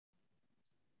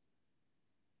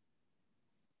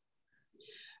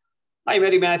I'm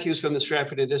Eddie Matthews from the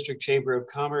Stratford and District Chamber of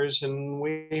Commerce, and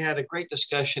we had a great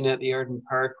discussion at the Arden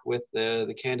Park with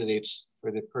the candidates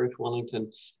for the Perth Wellington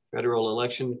federal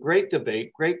election. Great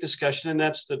debate, great discussion, and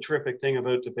that's the terrific thing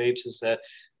about debates is that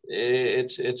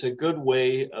it's a good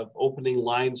way of opening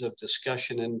lines of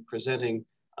discussion and presenting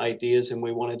ideas, and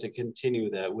we wanted to continue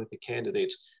that with the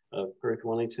candidates of Perth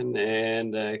Wellington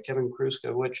and Kevin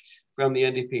Kruchkywich from the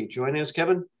NDP. Joining us,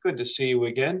 Kevin. Good to see you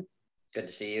again. Good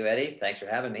to see you, Eddie. Thanks for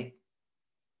having me.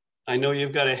 I know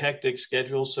you've got a hectic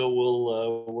schedule, so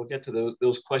we'll get to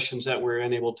those questions that we're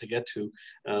unable to get to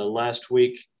last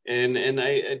week. And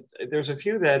I there's a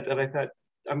few that I thought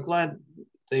I'm glad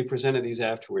they presented these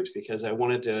afterwards because I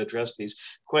wanted to address these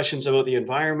questions about the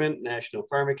environment, National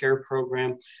Pharmacare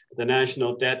Program, the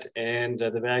national debt, and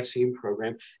the vaccine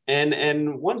program.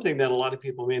 And one thing that a lot of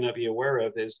people may not be aware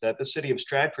of is that the city of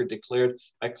Stratford declared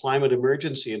a climate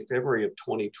emergency in February of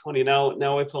 2020.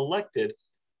 Now, if elected,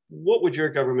 what would your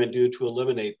government do to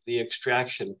eliminate the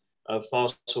extraction of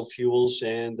fossil fuels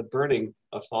and the burning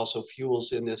of fossil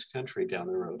fuels in this country down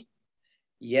the road?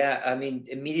 Yeah, I mean,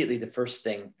 immediately the first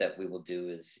thing that we will do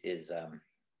is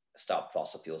stop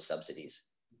fossil fuel subsidies.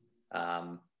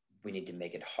 We need to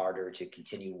make it harder to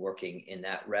continue working in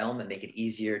that realm and make it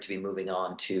easier to be moving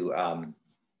on to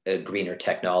a greener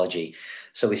technology.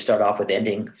 So we start off with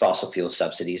ending fossil fuel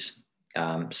subsidies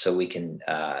so we can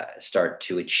start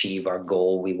to achieve our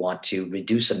goal. We want to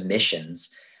reduce emissions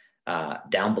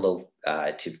down below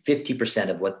to 50%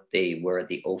 of what they were at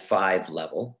the 05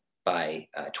 level by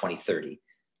 2030.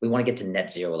 We want to get to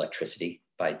net zero electricity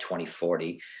by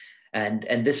 2040.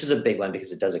 And this is a big one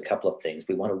because it does a couple of things.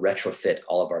 We want to retrofit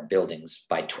all of our buildings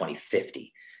by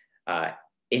 2050.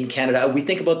 In Canada, we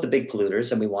think about the big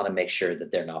polluters and we want to make sure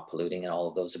that they're not polluting and all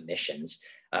of those emissions.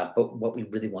 But what we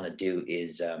really want to do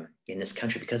is in this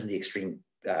country, because of the extreme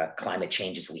climate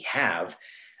changes we have,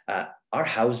 our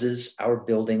houses, our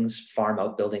buildings, farm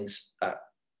out buildings,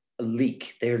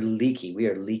 leak. They're leaky. We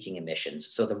are leaking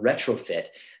emissions. So the retrofit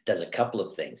does a couple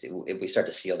of things. If we start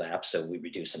to seal that up, so we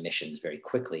reduce emissions very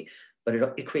quickly, but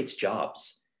it creates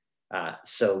jobs.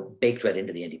 So baked right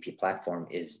into the NDP platform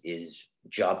is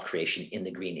job creation in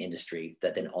the green industry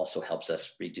that then also helps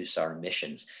us reduce our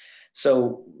emissions.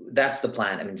 So that's the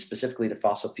plan. I mean, specifically to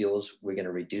fossil fuels, we're going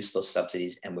to reduce those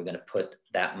subsidies and we're going to put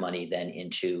that money then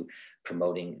into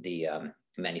promoting the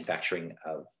manufacturing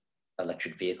of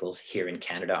electric vehicles here in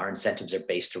Canada. Our incentives are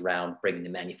based around bringing the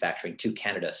manufacturing to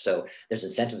Canada. So there's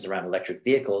incentives around electric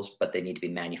vehicles, but they need to be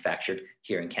manufactured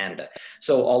here in Canada.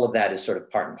 So all of that is sort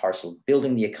of part and parcel,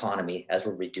 building the economy as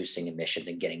we're reducing emissions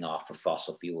and getting off of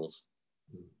fossil fuels.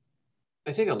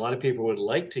 I think a lot of people would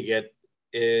like to get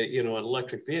an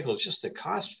electric vehicle. It's just the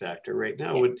cost factor right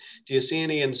now. Yeah. Do you see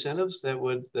any incentives that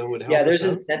would help? Yeah, there's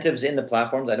incentives in the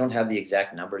platforms. I don't have the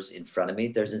exact numbers in front of me.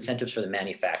 There's incentives for the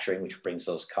manufacturing, which brings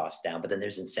those costs down. But then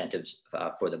there's incentives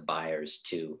for the buyers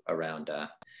too around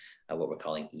what we're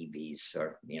calling EVs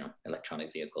or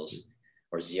electronic vehicles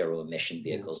or zero emission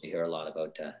vehicles. We hear a lot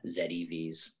about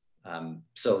ZEVs.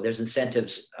 So there's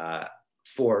incentives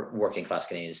for working class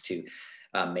Canadians to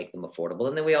make them affordable.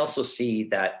 And then we also see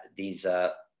that these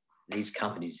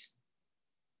companies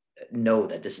know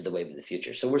that this is the wave of the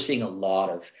future. So we're seeing a lot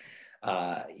of,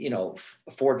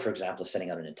 Ford, for example, is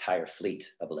sending out an entire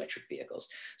fleet of electric vehicles.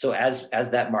 So as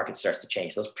that market starts to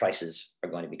change, those prices are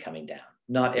going to be coming down.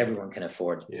 Not everyone can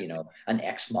afford, an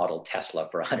X model Tesla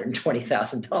for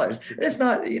 $120,000. It's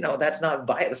not, that's not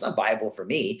viable for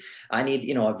me. I need,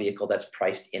 a vehicle that's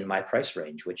priced in my price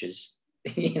range, which is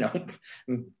 $30,000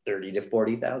 to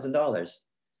 $40,000.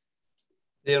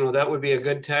 That would be a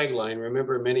good tagline.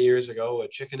 Remember many years ago, a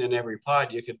chicken in every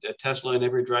pod, you could a Tesla in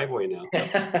every driveway now.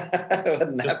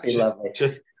 Wouldn't that be lovely?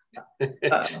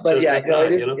 But yeah,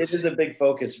 it is a big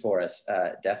focus for us,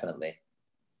 definitely.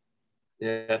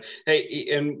 Yeah. Hey,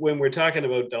 and when we're talking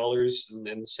about dollars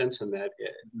and cents in that,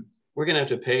 we're going to have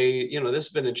to pay, this has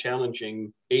been a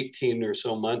challenging 18 or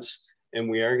so months, and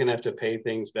we are going to have to pay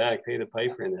things back, pay the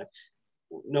piper in that.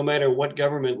 No matter what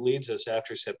government leads us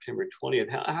after September 20th,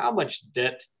 how much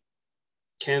debt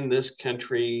can this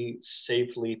country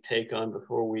safely take on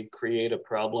before we create a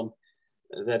problem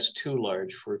that's too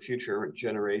large for future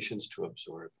generations to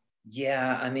absorb?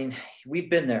 Yeah, I mean, we've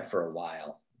been there for a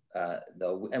while,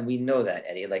 though, and we know that,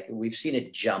 Eddie. Like, we've seen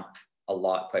it jump a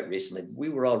lot quite recently. We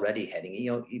were already heading,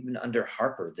 even under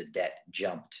Harper, the debt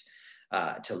jumped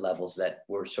to levels that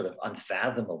were sort of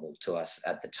unfathomable to us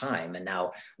at the time. And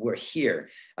now we're here.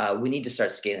 We need to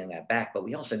start scaling that back, but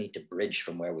we also need to bridge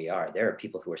from where we are. There are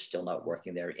people who are still not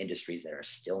working. There are industries that are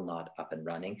still not up and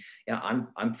running.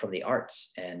 I'm from the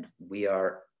arts, and we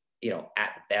are,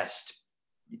 at best,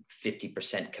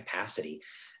 50% capacity.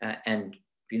 And,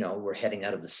 you know, we're heading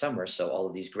out of the summer. So all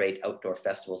of these great outdoor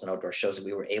festivals and outdoor shows that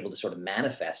we were able to sort of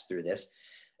manifest through this,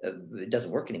 it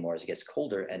doesn't work anymore as it gets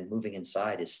colder, and moving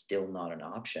inside is still not an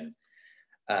option.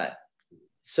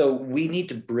 So we need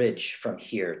to bridge from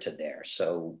here to there.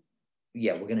 So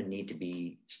yeah, we're going to need to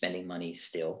be spending money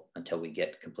still until we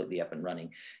get completely up and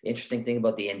running. The interesting thing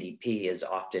about the NDP is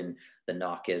often the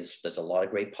knock is there's a lot of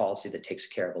great policy that takes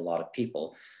care of a lot of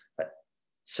people, but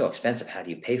it's so expensive. How do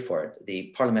you pay for it?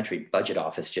 The Parliamentary Budget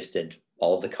Office just did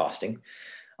all of the costing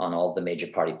on all of the major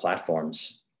party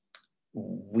platforms.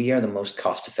 We are the most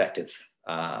cost-effective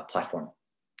platform.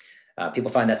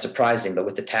 People find that surprising, but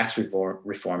with the tax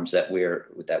reforms that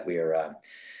we're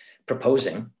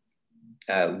proposing,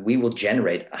 we will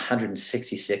generate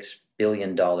 $166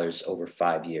 billion over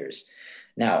 5 years.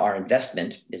 Now, our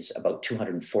investment is about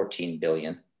 $214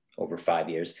 billion over 5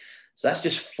 years. So that's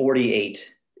just $48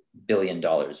 billion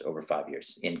over 5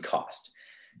 years in cost.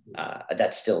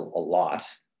 That's still a lot.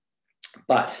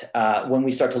 But when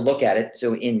we start to look at it,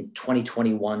 so in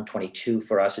 2021-22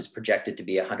 for us, it's projected to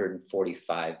be a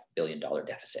 $145 billion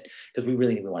deficit, because we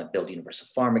want to build universal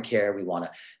pharmacare. We want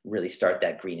to really start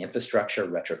that green infrastructure,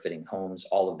 retrofitting homes,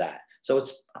 all of that. So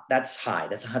that's high.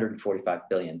 That's 145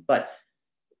 billion. But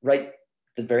right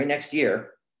the very next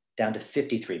year, down to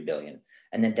 53 billion,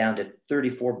 and then down to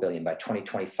 34 billion by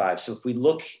 2025. So if we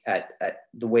look at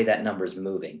the way that number is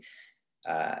moving,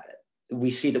 we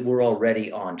see that we're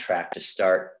already on track to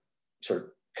start sort of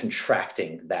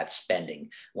contracting that spending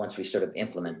once we sort of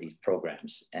implement these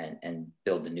programs and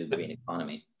build the new green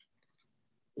economy.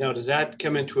 Now, does that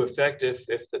come into effect if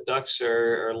the ducks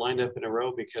are lined up in a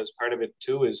row? Because part of it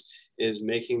too is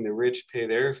making the rich pay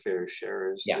their fair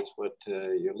share, is what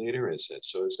your leader has said.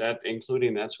 So is that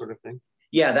including that sort of thing?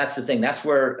 Yeah, that's the thing. That's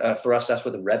where, for us, that's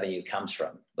where the revenue comes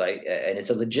from. Like, and it's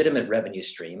a legitimate revenue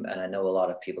stream. And I know a lot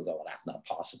of people go, well, that's not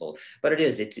possible. But it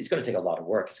is. It's going to take a lot of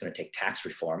work. It's going to take tax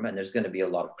reform. And there's going to be a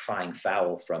lot of crying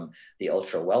foul from the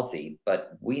ultra wealthy.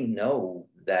 But we know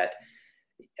that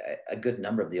a good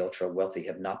number of the ultra wealthy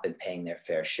have not been paying their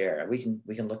fair share. We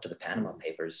can look to the Panama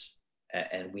Papers,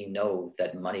 and we know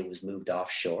that money was moved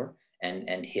offshore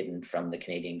and hidden from the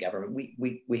Canadian government.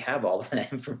 We have all of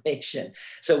that information.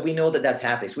 So we know that that's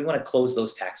happening. So we want to close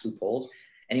those tax loopholes.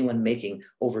 Anyone making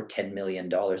over $10 million,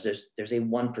 there's a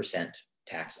 1%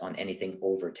 tax on anything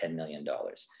over $10 million.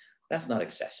 That's not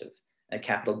excessive.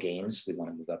 Capital gains, we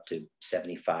want to move up to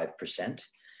 75%.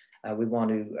 We want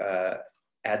to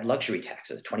add luxury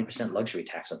taxes, 20% luxury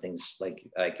tax on things like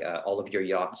all of your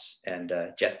yachts and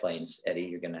jet planes. Eddie,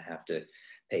 you're going to have to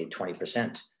pay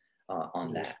 20%.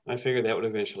 On that. I figured that would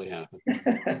eventually happen.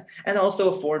 And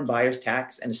also a foreign buyer's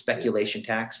tax and a speculation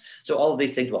tax. So all of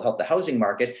these things will help the housing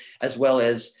market, as well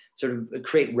as sort of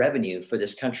create revenue for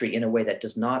this country in a way that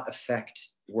does not affect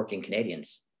working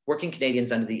Canadians. Working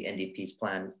Canadians under the NDP's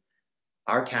plan,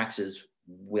 our taxes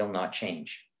will not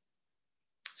change.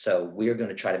 So we are going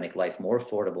to try to make life more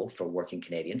affordable for working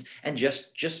Canadians and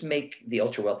just make the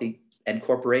ultra wealthy and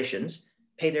corporations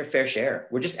pay their fair share.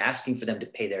 We're just asking for them to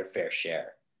pay their fair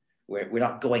share. We're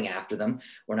not going after them.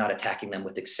 We're not attacking them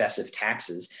with excessive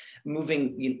taxes.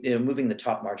 Moving the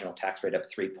top marginal tax rate up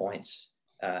 3 points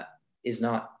is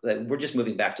not. We're just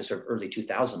moving back to sort of early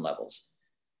 2000 levels.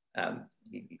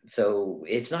 So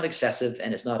it's not excessive,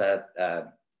 and it's not a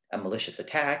malicious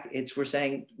attack. We're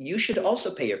saying you should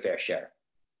also pay your fair share.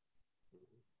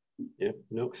 Yeah,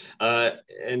 no,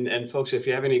 and folks, if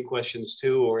you have any questions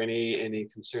too, or any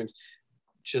concerns,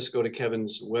 just go to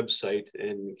Kevin's website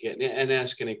and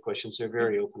ask any questions. They're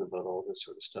very open about all this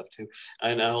sort of stuff too.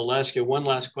 And I'll ask you one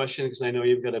last question, because I know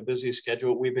you've got a busy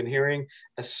schedule. We've been hearing,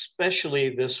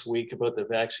 especially this week, about the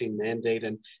vaccine mandate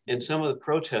and some of the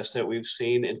protests that we've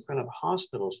seen in front of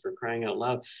hospitals, for crying out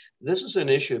loud. This is an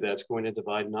issue that's going to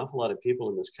divide an awful lot of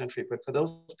people in this country. But for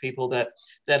those people that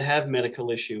have medical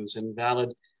issues and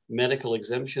valid medical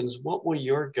exemptions, what will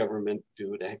your government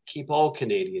do to keep all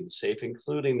Canadians safe,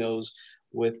 including those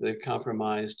with the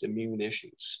compromised immune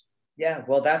issues? Yeah,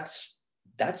 well, that's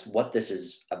what this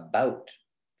is about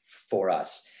for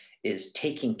us, is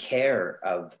taking care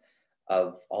of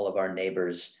all of our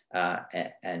neighbors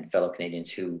and fellow Canadians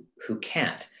who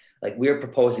can't. Like, we're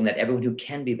proposing that everyone who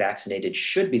can be vaccinated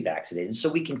should be vaccinated, so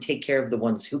we can take care of the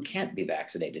ones who can't be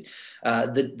vaccinated.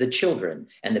 The children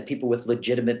and the people with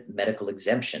legitimate medical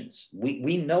exemptions.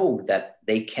 We know that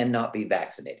they cannot be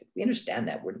vaccinated. We understand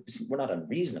that. We're not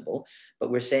unreasonable,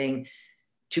 but we're saying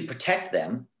to protect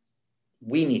them,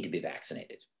 we need to be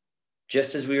vaccinated.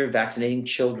 Just as we were vaccinating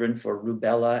children for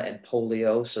rubella and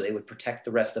polio so they would protect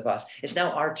the rest of us, it's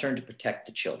now our turn to protect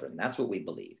the children. That's what we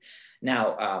believe.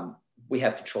 Now, we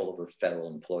have control over federal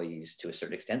employees to a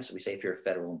certain extent. So we say if you're a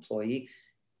federal employee,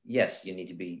 yes, you need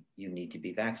to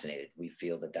be vaccinated. We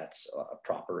feel that that's a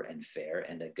proper and fair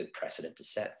and a good precedent to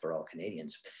set for all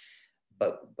Canadians.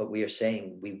 But we are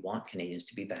saying we want Canadians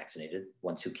to be vaccinated,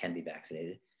 ones who can be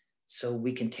vaccinated, so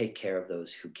we can take care of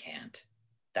those who can't.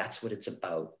 That's what it's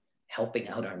about, helping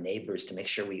out our neighbors to make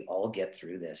sure we all get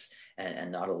through this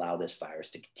and not allow this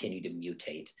virus to continue to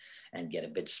mutate and get a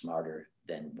bit smarter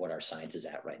than what our science is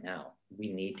at right now.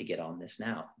 We need to get on this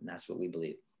now, and that's what we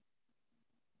believe.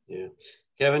 Yeah.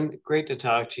 Kevin, great to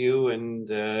talk to you, and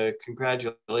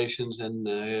congratulations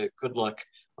and good luck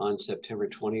on September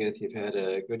 20th. You've had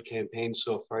a good campaign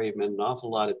so far. You've met an awful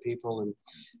lot of people,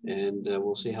 and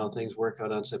we'll see how things work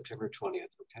out on September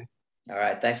 20th, okay? All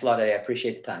right. Thanks a lot, Eddie. I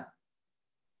appreciate the time.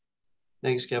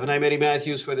 Thanks, Kevin. I'm Eddie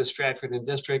Matthews for the Stratford and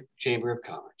District Chamber of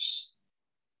Commerce.